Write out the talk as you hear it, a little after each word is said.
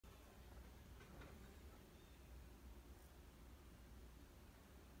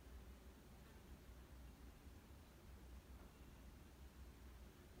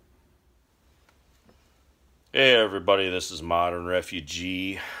Hey everybody, this is Modern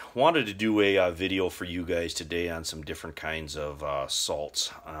Refugee. Wanted to do a video for you guys today on some different kinds of salts.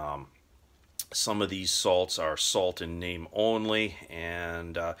 Some of these salts are salt in name only,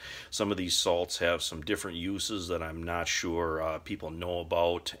 and some of these salts have some different uses that I'm not sure people know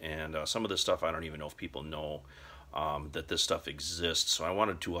about, and some of this stuff I don't even know if people know that this stuff exists. So I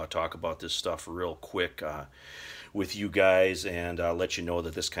wanted to talk about this stuff real quick with you guys and let you know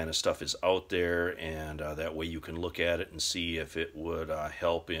that this kind of stuff is out there, and that way you can look at it and see if it would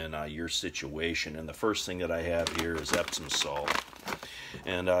help in your situation. And the first thing that I have here is Epsom salt.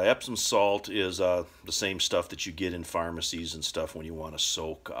 And Epsom salt is the same stuff that you get in pharmacies and stuff when you want to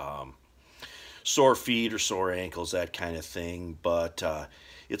soak sore feet or sore ankles, that kind of thing. But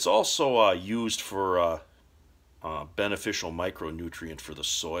it's also used for beneficial micronutrient for the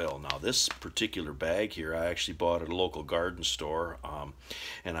soil. Now this particular bag here I actually bought at a local garden store,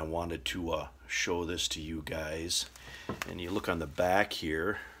 and I wanted to show this to you guys. And you look on the back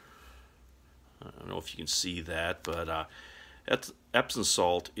here, I don't know if you can see that, but Epsom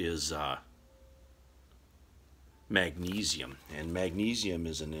salt is magnesium, and magnesium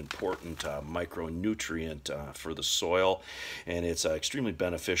is an important micronutrient for the soil, and it's extremely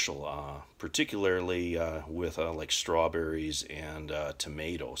beneficial, particularly with like strawberries and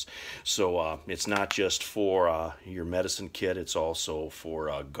tomatoes. So it's not just for your medicine kit, it's also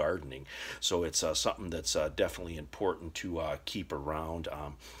for gardening. So it's something that's definitely important to keep around.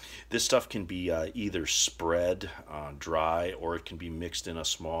 This stuff can be either spread dry, or it can be mixed in a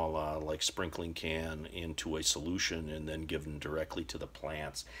small like sprinkling can into a solution and then given directly to the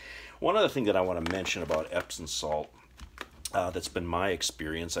plants. One other thing that I want to mention about Epsom salt that's been my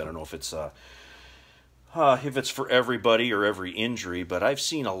experience, I don't know if it's for everybody or every injury, but I've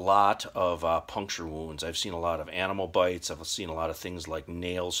seen a lot of puncture wounds. I've seen a lot of animal bites. I've seen a lot of things like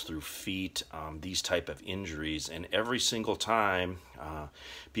nails through feet, these type of injuries. And every single time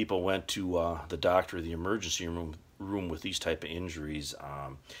people went to the doctor or the emergency room with these type of injuries,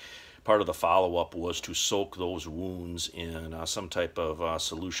 part of the follow-up was to soak those wounds in some type of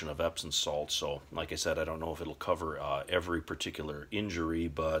solution of Epsom salt. So, like I said, I don't know if it'll cover every particular injury,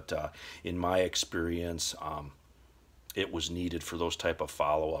 but in my experience, it was needed for those type of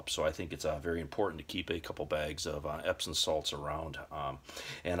follow-up. So I think it's very important to keep a couple bags of Epsom salts around,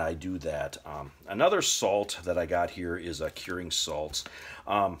 and I do that. Another salt that I got here is curing salts.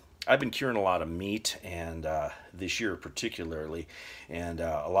 I've been curing a lot of meat, and this year particularly, and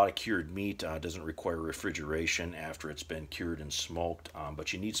a lot of cured meat doesn't require refrigeration after it's been cured and smoked,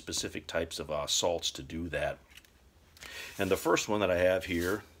 but you need specific types of salts to do that. And the first one that I have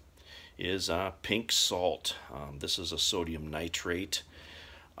here is pink salt. This is a sodium nitrate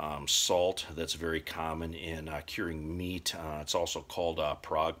salt that's very common in curing meat. It's also called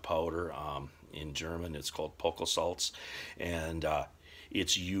Prague powder. In German, it's called Pokelsalz, and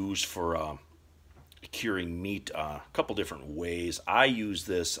it's used for curing meat a couple different ways. I use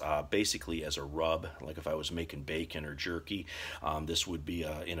this basically as a rub, like if I was making bacon or jerky. This would be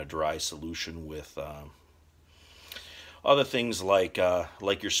in a dry solution with other things like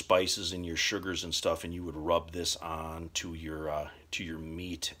your spices and your sugars and stuff, and you would rub this on to your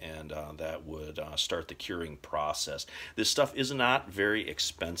meat, and that would start the curing process. This stuff is not very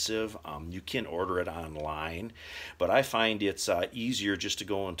expensive. You can order it online, but I find it's easier just to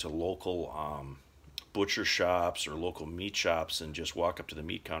go into local butcher shops or local meat shops and just walk up to the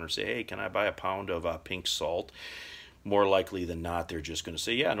meat counter and say, hey, can I buy a pound of pink salt? More likely than not, they're just going to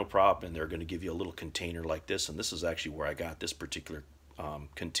say, yeah, no problem, and they're going to give you a little container like this. And this is actually where I got this particular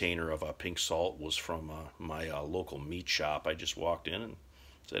container of pink salt, was from my local meat shop. I just walked in and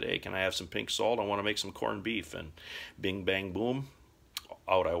said, hey, can I have some pink salt? I want to make some corned beef. And bing, bang, boom,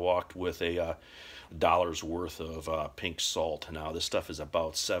 out I walked with a dollar's worth of pink salt. Now this stuff is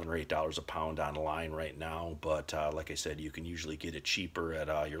about $7 or $8 a pound online right now, but like I said, you can usually get it cheaper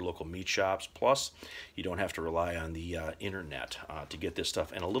at your local meat shops. Plus, you don't have to rely on the internet to get this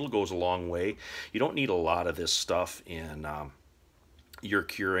stuff, and a little goes a long way. You don't need a lot of this stuff in your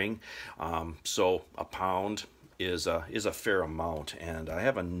curing, so a pound is a fair amount. And I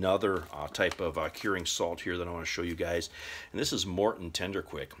have another type of curing salt here that I want to show you guys, and this is Morton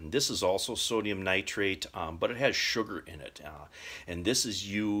Tenderquick. This is also sodium nitrate, but it has sugar in it, and this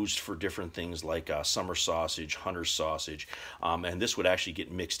is used for different things like summer sausage, hunter sausage, and this would actually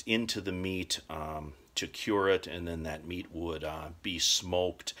get mixed into the meat to cure it, and then that meat would be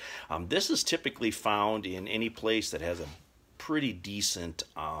smoked. This is typically found in any place that has a pretty decent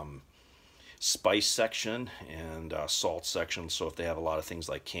spice section and salt section. So if they have a lot of things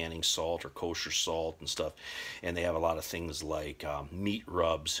like canning salt or kosher salt and stuff, and they have a lot of things like meat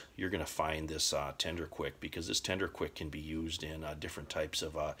rubs, you're going to find this Tender Quick, because this Tender Quick can be used in different types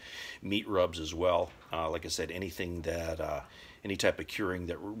of meat rubs as well. Like I said, anything that any type of curing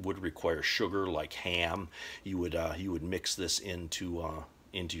that would require sugar, like ham, you would mix this into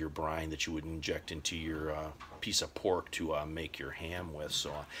your brine that you would inject into your piece of pork to make your ham with.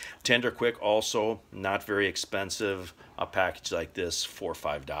 So Tender Quick, also not very expensive. A package like this, $4 or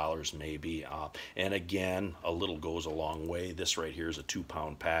 $5 maybe. And again, a little goes a long way. This right here is a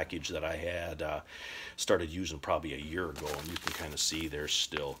 2-pound package that I had started using probably a year ago, and you can kind of see there's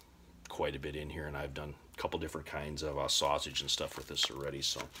still quite a bit in here, and I've done a couple different kinds of sausage and stuff with this already.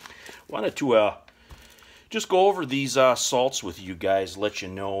 So wanted to just go over these salts with you guys, let you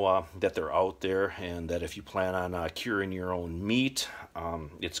know that they're out there, and that if you plan on curing your own meat,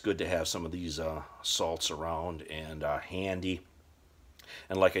 it's good to have some of these salts around and handy.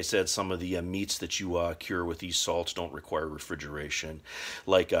 And like I said, some of the meats that you cure with these salts don't require refrigeration,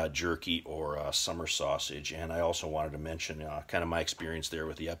 like jerky or summer sausage. And I also wanted to mention kind of my experience there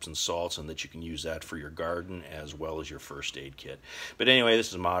with the Epsom salts, and that you can use that for your garden as well as your first aid kit. But anyway,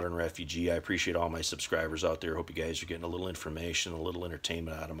 this is Modern Refugee. I appreciate all my subscribers out there. Hope you guys are getting a little information, a little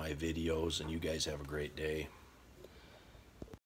entertainment out of my videos, and you guys have a great day.